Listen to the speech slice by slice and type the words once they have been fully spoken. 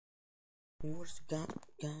What's up,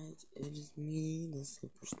 guys? It is me, the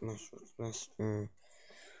Super Smash Bros. Master,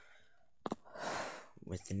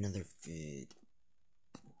 with another vid.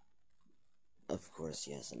 Of course,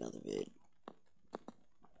 yes, another vid.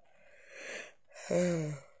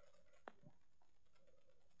 I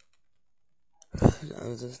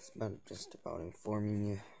was just about informing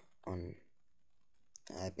you on.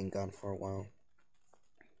 I've been gone for a while.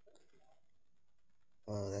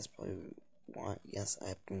 Well, that's probably why. Yes,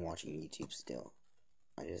 I've been watching YouTube still.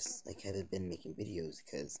 I just haven't been making videos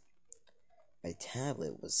because my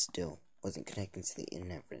tablet wasn't connecting to the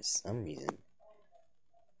internet for some reason.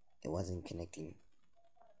 It wasn't connecting,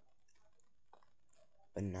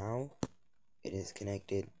 but now it is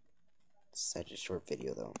connected. Such a short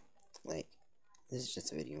video though. This is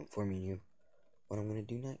just a video informing you what I'm gonna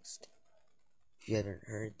do next. If you haven't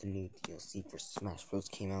heard, the new DLC for Smash Bros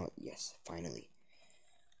came out. Yes, finally.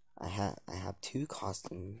 I have two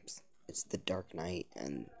costumes. It's the Dark Knight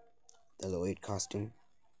and the Lloyd costume.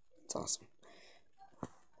 It's awesome.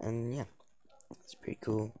 And yeah, it's pretty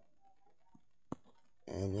cool.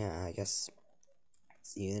 And yeah, I guess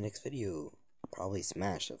see you in the next video. Probably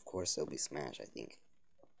Smash, of course it'll be Smash, I think.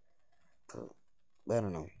 But I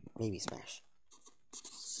don't know. Maybe Smash.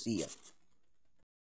 See ya.